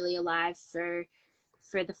content be really alive for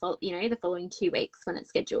the following 2 weeks when it's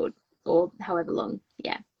scheduled, or however long.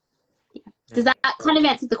 Yeah. Does that kind of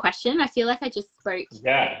answer the question? I feel like I just spoke.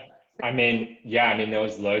 Yeah. I mean, there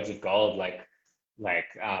was loads of gold, like,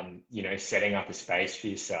 you know, setting up a space for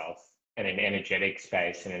yourself, and an energetic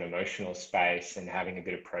space and an emotional space, and having a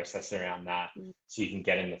bit of process around that so you can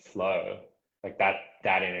get in the flow. Like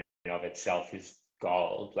that in and of itself is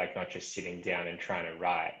gold, like not just sitting down and trying to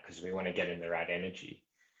write because we want to get in the right energy.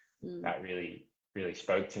 That really, really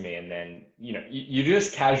spoke to me. And then, you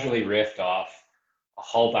just casually riffed off a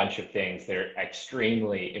whole bunch of things that are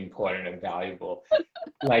extremely important and valuable.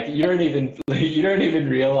 Like you don't even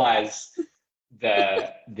realize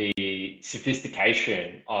the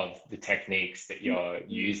sophistication of the techniques that you're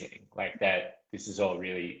using. Like that, this is all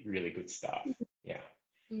really, really good stuff. Yeah.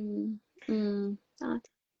 And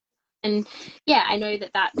yeah, I know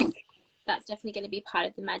that's definitely going to be part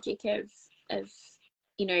of the magic of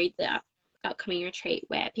the upcoming retreat,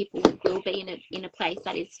 where people will be in a place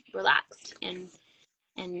that is relaxed and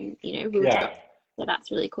Yeah. So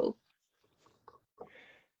that's really cool.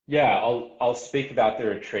 Yeah, I'll speak about the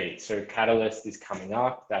retreat. So Catalyst is coming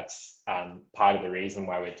up. That's part of the reason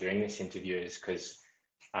why we're doing this interview, is because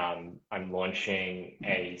I'm launching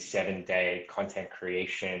a 7-day content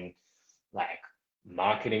creation, like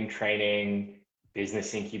marketing training,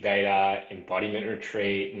 business incubator, embodiment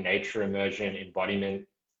retreat, nature immersion, embodiment,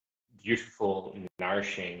 beautiful,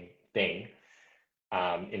 nourishing thing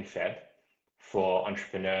in Feb for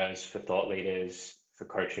entrepreneurs, for thought leaders, for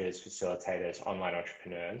coaches, facilitators, online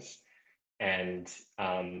entrepreneurs. And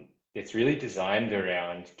it's really designed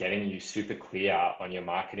around getting you super clear on your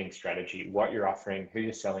marketing strategy, what you're offering, who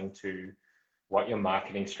you're selling to, what your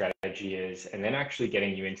marketing strategy is, and then actually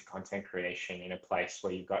getting you into content creation in a place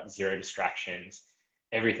where you've got zero distractions.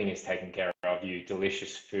 Everything is taken care of you,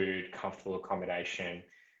 delicious food, comfortable accommodation,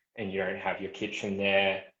 and you don't have your kitchen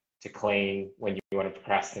there to clean when you want to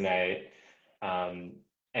procrastinate.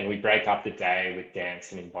 And we break up the day with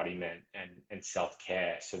dance and embodiment and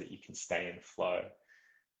self-care so that you can stay in flow.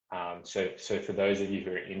 So for those of you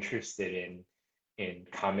who are interested in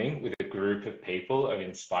coming with a group of people, of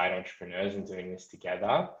inspired entrepreneurs, and doing this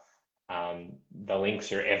together, the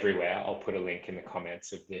links are everywhere. I'll put a link in the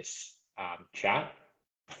comments of this chat.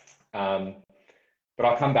 But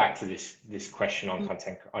I'll come back to this question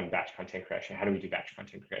on batch content creation. How do we do batch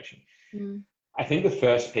content creation? I think the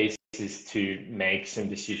first piece is to make some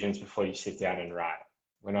decisions before you sit down and write.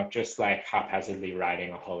 We're not just like haphazardly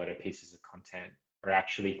writing a whole lot of pieces of content. We're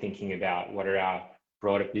actually thinking about, what are our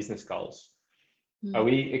broader business goals? Are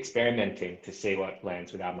we experimenting to see what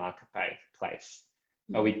lands with our marketplace?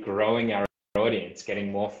 Are we growing our audience, getting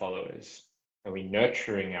more followers? Are we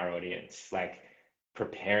nurturing our audience, like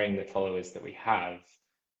preparing the followers that we have?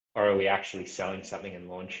 Or are we actually selling something and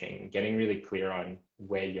launching? Getting really clear on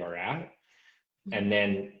where you're at. And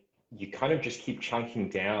then you kind of just keep chunking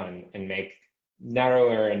down and make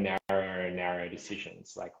narrower and narrower and narrower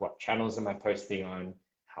decisions. Like, what channels am I posting on?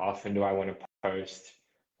 How often do I want to post?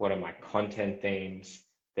 What are my content themes?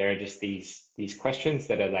 There are just these questions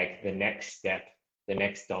that are like the next step, the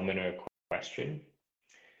next domino question.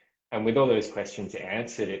 And with all those questions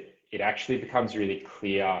answered, it actually becomes really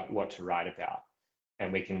clear what to write about.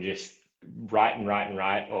 And we can just write and write and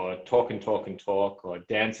write, or talk and talk and talk, or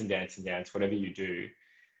dance and dance and dance, whatever you do.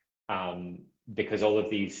 Because all of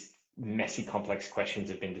these messy, complex questions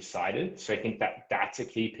have been decided. So I think that's a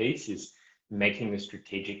key piece, is making the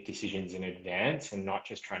strategic decisions in advance and not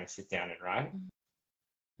just trying to sit down and write.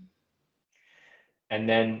 And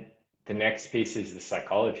then the next piece is the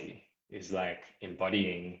psychology, is like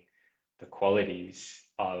embodying the qualities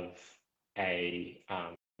of the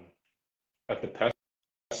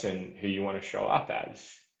person who you want to show up as,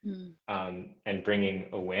 and bringing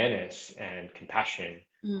awareness and compassion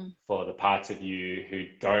for the parts of you who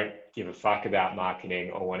don't give a fuck about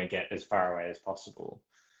marketing or want to get as far away as possible.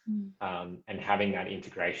 And having that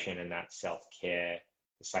integration and that self-care,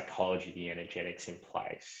 the psychology, the energetics in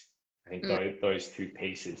place. I think those two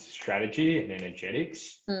pieces, strategy and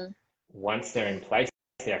energetics, once they're in place,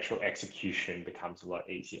 the actual execution becomes a lot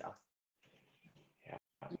easier. Yeah.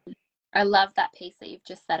 I love that piece that you've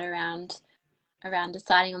just said around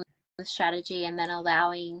deciding on the strategy and then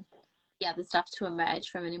allowing the other stuff to emerge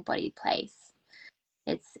from an embodied place.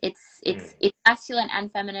 It's masculine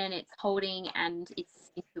and feminine, it's holding and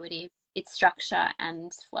it's intuitive, it's structure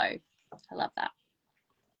and flow. I love that.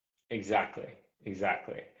 Exactly.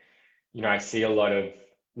 I see a lot of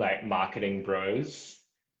like marketing bros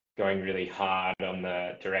going really hard on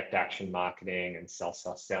the direct action marketing and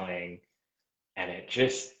selling, and it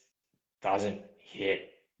just doesn't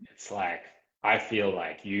hit. It's like, I feel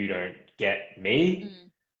like you don't get me,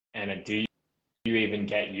 and do you even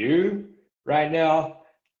get you right now?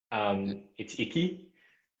 It's icky.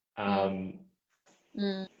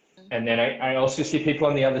 And then I also see people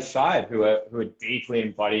on the other side who are deeply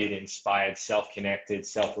embodied, inspired, self-connected,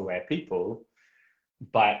 self-aware people,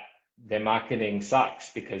 but their marketing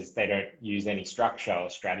sucks because they don't use any structure or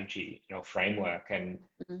strategy, framework. And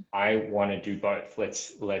I want to do both.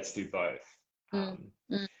 Let's do both.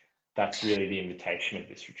 That's really the invitation of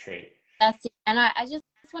this retreat. That's it. And I just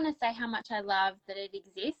want to say how much I love that it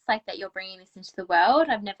exists, like that you're bringing this into the world.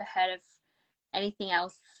 I've never heard of anything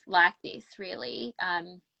else like this, really,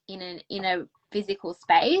 in a physical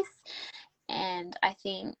space. And I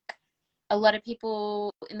think a lot of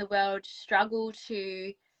people in the world struggle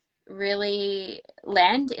to really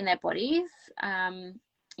land in their bodies.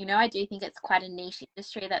 I do think it's quite a niche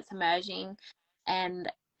industry that's emerging, and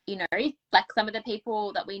like some of the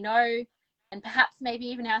people that we know, and perhaps maybe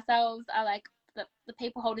even ourselves, are like the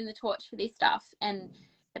people holding the torch for this stuff and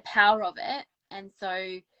the power of it. And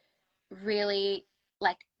so really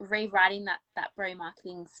like rewriting that bro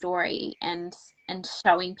marketing story and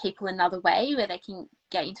showing people another way where they can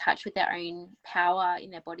get in touch with their own power in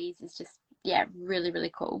their bodies is just, yeah, really,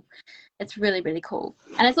 really cool. It's really, really cool.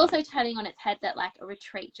 And it's also turning on its head that like a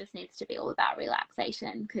retreat just needs to be all about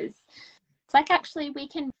relaxation, because it's like, actually we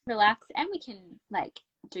can relax and we can like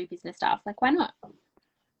do business stuff. Like, why not?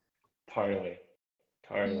 Totally.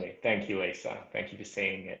 Thank you, Lisa. Thank you for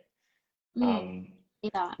seeing it.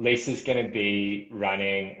 Lisa's going to be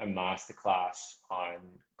running a masterclass on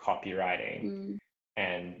copywriting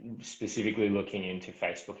and specifically looking into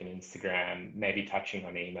Facebook and Instagram, maybe touching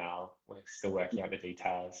on email. We're still working out the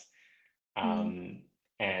details.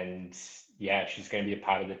 And yeah, she's going to be a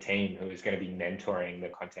part of the team who is going to be mentoring the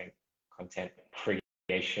content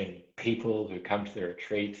creation people who come to the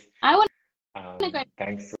retreat. I want to go.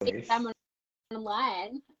 Thanks, Lisa. I'm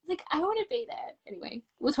online. Like, I want to be there. Anyway,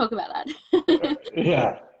 we'll talk about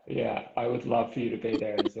that. Yeah, I would love for you to be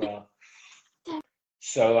there as well.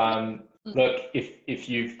 So, look, if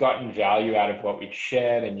you've gotten value out of what we've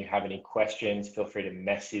shared and you have any questions, feel free to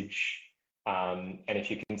message. And if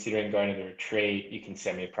you're considering going to the retreat, you can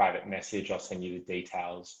send me a private message. I'll send you the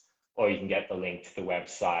details, or you can get the link to the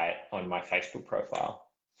website on my Facebook profile.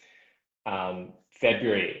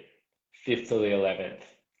 February 5th to the 11th,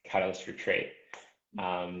 Catalyst Retreat.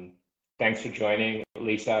 Thanks for joining,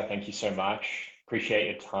 Lisa. Thank you so much.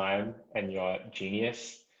 Appreciate your time and your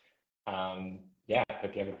genius. Yeah,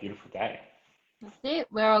 hope you have a beautiful day. That's it.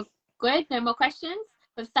 We're all good. No more questions.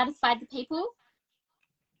 We've satisfied the people.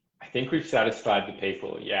 I think we've satisfied the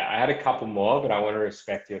people. Yeah, I had a couple more, but I want to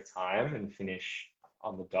respect your time and finish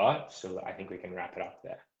on the dot. So I think we can wrap it up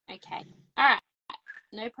there. Okay. All right.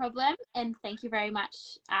 No problem. And thank you very much,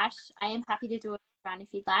 Ash. I am happy to do a round if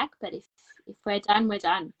you'd like, but if we're done, we're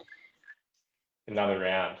done. Another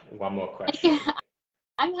round. One more question.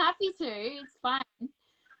 I'm happy to. It's fine.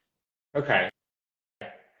 Okay.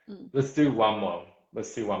 Let's do one more.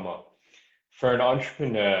 For an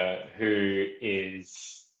entrepreneur who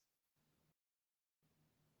is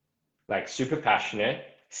like super passionate,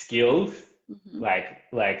 skilled,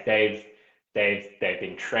 like they've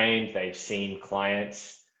been trained, they've seen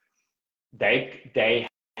clients, they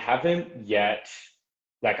haven't yet,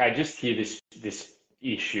 like, I just hear this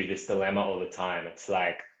issue, this dilemma all the time. It's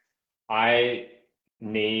like, I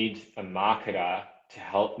need a marketer to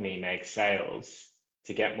help me make sales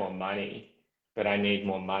to get more money, but I need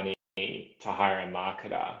more money to hire a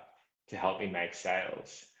marketer to help me make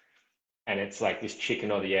sales. And it's like this chicken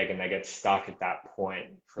or the egg, and they get stuck at that point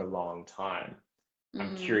for a long time.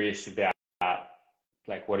 I'm curious about,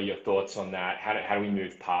 like, what are your thoughts on that? How do we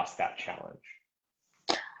move past that challenge?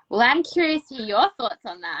 Well, I'm curious to hear your thoughts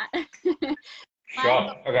on that.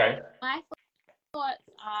 Sure. Okay. My thoughts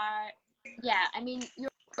are, yeah, I mean, you're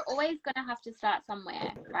always going to have to start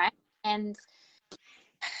somewhere, right? And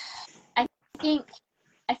I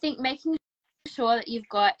think making sure that you've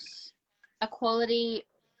got a quality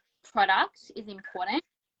product is important,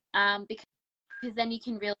 because then you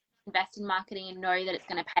can really invest in marketing and know that it's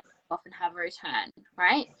going to pay off and have a return,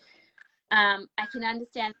 right? I can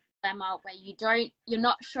understand the dilemma where you're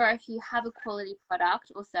not sure if you have a quality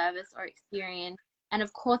product or service or experience, and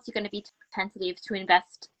of course you're going to be tentative to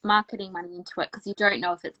invest marketing money into it because you don't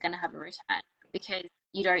know if it's going to have a return, because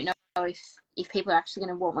you don't know if people are actually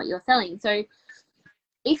going to want what you're selling. So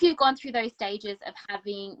if you've gone through those stages of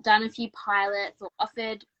having done a few pilots or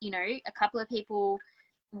offered, a couple of people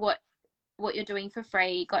what you're doing for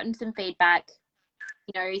free, gotten some feedback,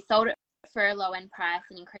 sold it for a low end price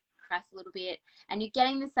and increased the price a little bit, and you're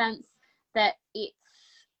getting the sense that it's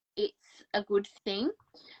a good thing,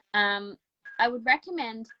 I would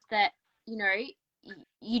recommend that,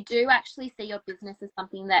 you do actually see your business as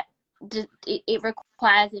something that it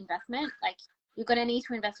requires investment. Like, you're going to need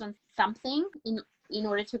to invest on something in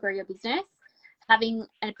order to grow your business. Having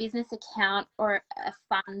a business account or a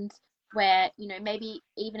fund where, you know, maybe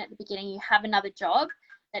even at the beginning you have another job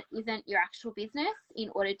that isn't your actual business in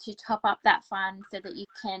order to top up that fund so that you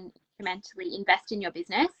can incrementally invest in your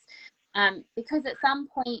business. Because at some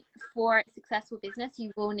point for a successful business,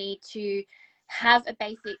 you will need to have a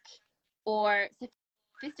basic or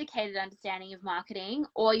sophisticated understanding of marketing,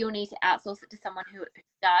 or you'll need to outsource it to someone who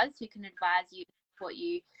does, who can advise you, support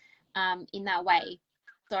you in that way.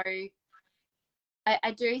 So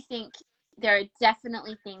I do think there are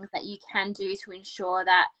definitely things that you can do to ensure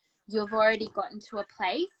that you've already gotten to a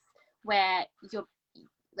place where you're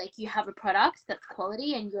like, you have a product that's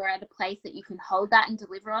quality and you're at a place that you can hold that and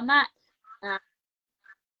deliver on that.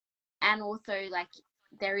 And also, like,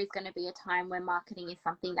 there is going to be a time where marketing is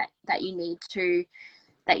something that you need to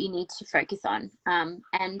focus on.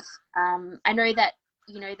 And I know that,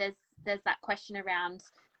 you know, there's that question around,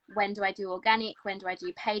 when do I do organic? When do I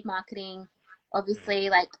do paid marketing? Obviously,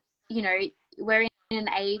 like, you know, we're in an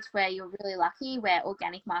age where you're really lucky, where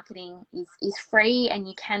organic marketing is free and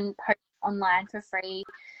you can post online for free.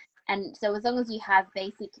 And so as long as you have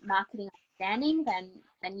basic marketing understanding,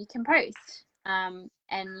 then you can post, and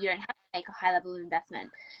you don't have to make a high level of investment.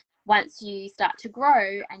 Once you start to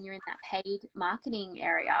grow and you're in that paid marketing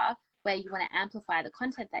area where you want to amplify the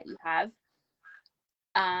content that you have,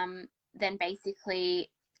 then basically,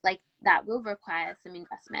 like, that will require some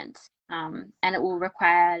investment, and it will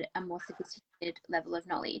require a more sophisticated level of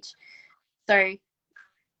knowledge. So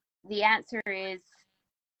the answer is,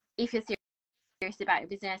 if you're serious about your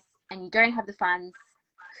business and you don't have the funds,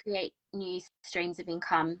 create new streams of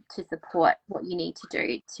income to support what you need to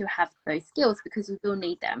do to have those skills, because you will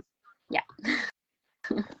need them. Yeah.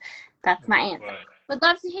 That's my answer. Would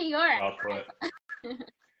love to hear your answer.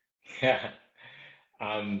 Yeah.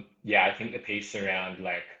 Yeah, I think the piece around,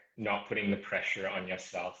 like, not putting the pressure on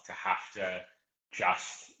yourself to have to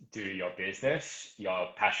just do your business, your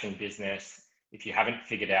passion business. If you haven't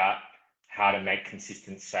figured out how to make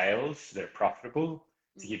consistent sales that are profitable,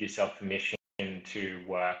 to give yourself permission to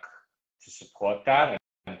work to support that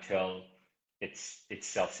until it's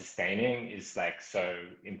self-sustaining, is, like, so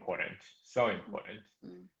important.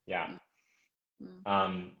 Yeah.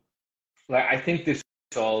 Like, I think this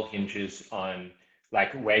all hinges on,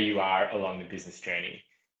 like, where you are along the business journey.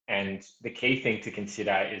 And the key thing to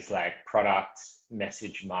consider is, like, product,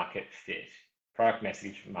 message, market fit. Product,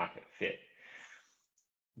 message, market fit.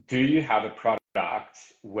 Do you have a product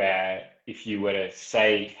where if you were to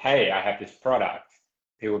say, hey, I have this product,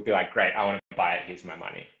 people would be like, great, I want to buy it, here's my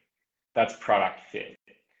money. That's product fit.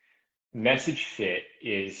 Message fit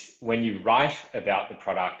is when you write about the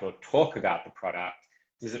product or talk about the product,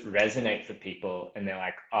 does it resonate for people? And they're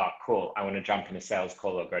like, oh, cool, I want to jump in a sales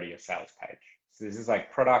call or go to your sales page. So this is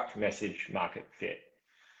like product, message, market fit.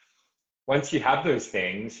 Once you have those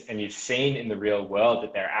things and you've seen in the real world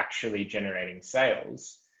that they're actually generating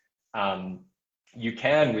sales, you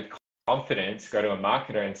can, with confidence, go to a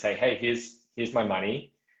marketer and say, hey, here's my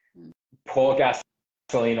money, pour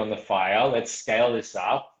gasoline on the fire, let's scale this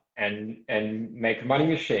up and make a money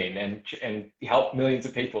machine and help millions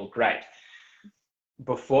of people. Great.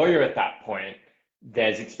 Before you're at that point,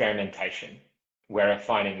 there's experimentation. We're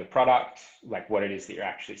refining the product, like what it is that you're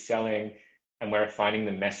actually selling, and we're refining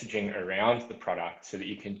the messaging around the product so that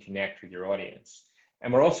you can connect with your audience.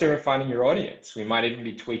 And we're also refining your audience. We might even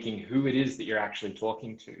be tweaking who it is that you're actually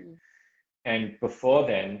talking to. And before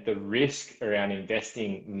then, the risk around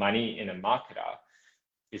investing money in a marketer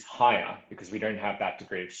is higher because we don't have that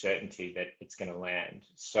degree of certainty that it's going to land.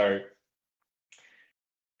 So,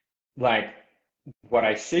 like, what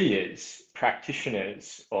I see is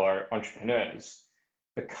practitioners or entrepreneurs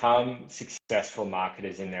become successful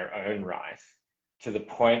marketers in their own right, to the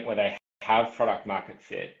point where they have product market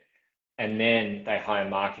fit, and then they hire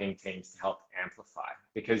marketing teams to help amplify.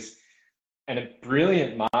 Because a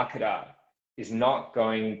brilliant marketer is not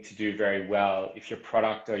going to do very well if your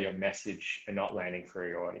product or your message are not landing for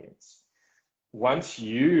your audience. Once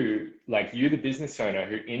you, the business owner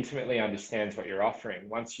who intimately understands what you're offering,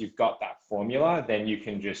 once you've got that formula, then you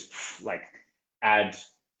can just add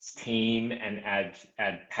team and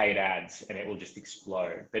add paid ads and it will just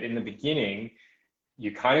explode. But in the beginning,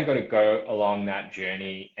 you kind of got to go along that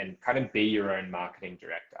journey and kind of be your own marketing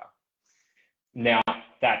director. Now,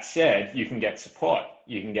 that said, you can get support.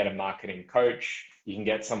 You can get a marketing coach. You can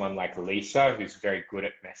get someone like Lisa, who's very good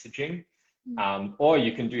at messaging. Or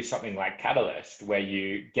you can do something like Catalyst, where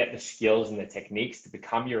you get the skills and the techniques to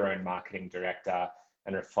become your own marketing director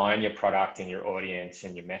and refine your product and your audience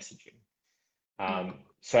and your messaging.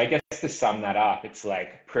 So I guess to sum that up, it's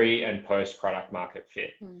like pre and post product market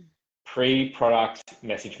fit. Pre-product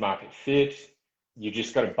message market fit, you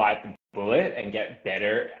just got to bite the bullet and get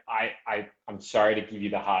better. I'm sorry to give you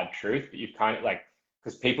the hard truth, but you kind of like,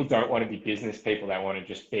 because people don't want to be business people, they want to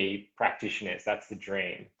just be practitioners. That's the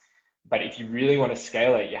dream. But if you really want to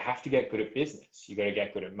scale it, you have to get good at business. You got to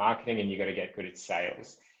get good at marketing and you got to get good at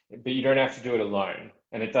sales. But you don't have to do it alone.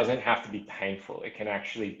 And it doesn't have to be painful. It can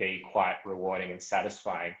actually be quite rewarding and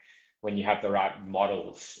satisfying when you have the right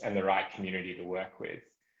models and the right community to work with.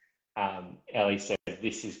 Ellie said,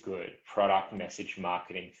 this is good. Product, message,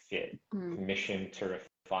 marketing, fit. Permission to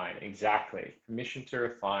refine. Exactly. Permission to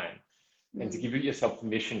refine. And to give yourself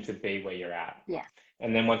permission to be where you're at. Yeah.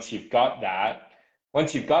 And then once you've got that,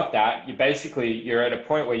 you're at a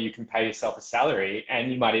point where you can pay yourself a salary, and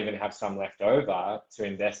you might even have some left over to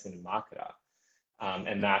invest in a marketer.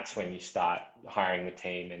 And that's when you start hiring the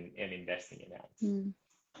team and investing in ads.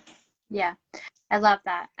 Yeah, I love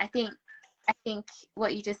that. I think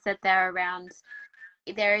what you just said there around,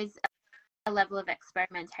 there is a level of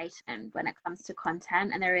experimentation when it comes to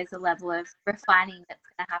content, and there is a level of refining that's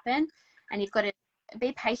going to happen, and you've got to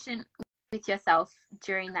be patient with yourself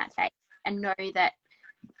during that phase and know that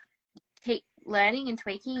keep learning and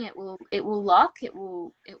tweaking. It will lock.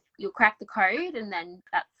 You'll crack the code, and then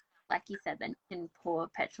that's, like you said, then you can pour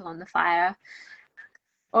petrol on the fire,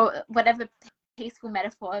 or whatever peaceful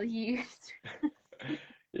metaphor you used.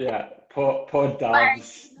 Yeah, pour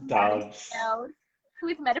doves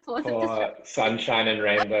with metaphors. Pour sunshine and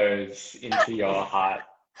rainbows into your heart.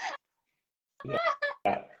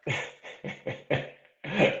 Yeah.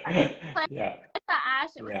 Yeah. Ash,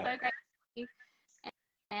 it was so great.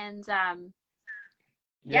 And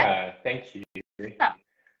yeah, thank you.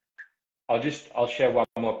 I'll share one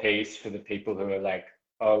more piece for the people who are like,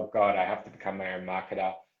 oh God, I have to become my own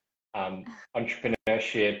marketer.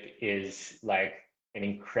 Entrepreneurship is like an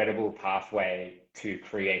incredible pathway to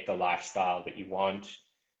create the lifestyle that you want.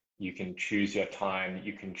 You can choose your time,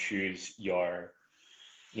 you can choose your,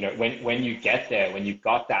 when you get there, when you've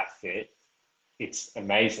got that fit, it's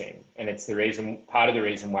amazing. And it's part of the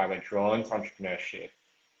reason why we're drawn to entrepreneurship.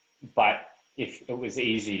 But if it was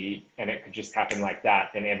easy and it could just happen like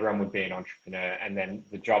that, then everyone would be an entrepreneur and then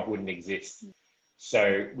the job wouldn't exist.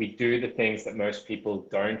 So we do the things that most people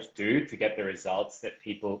don't do to get the results that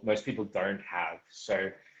most people don't have.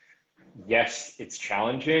 So yes, it's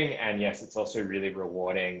challenging, and yes, it's also really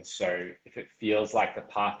rewarding. So if it feels like the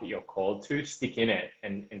path that you're called to, stick in it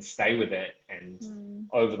and stay with it. And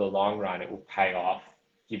over the long run, it will pay off.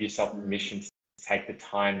 Give yourself permission to take the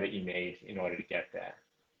time that you need in order to get there.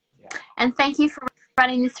 Yeah. And thank you for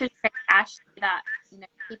running this retreat, Ash, so that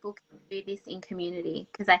people can do this in community,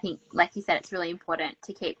 because I think, like you said, it's really important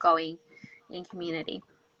to keep going in community.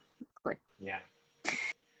 Good. Yeah.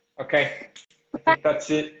 Okay. I think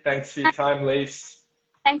that's it. Thanks for your time, Lise.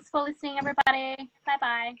 Thanks for listening, everybody.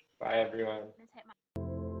 Bye-bye. Bye, everyone.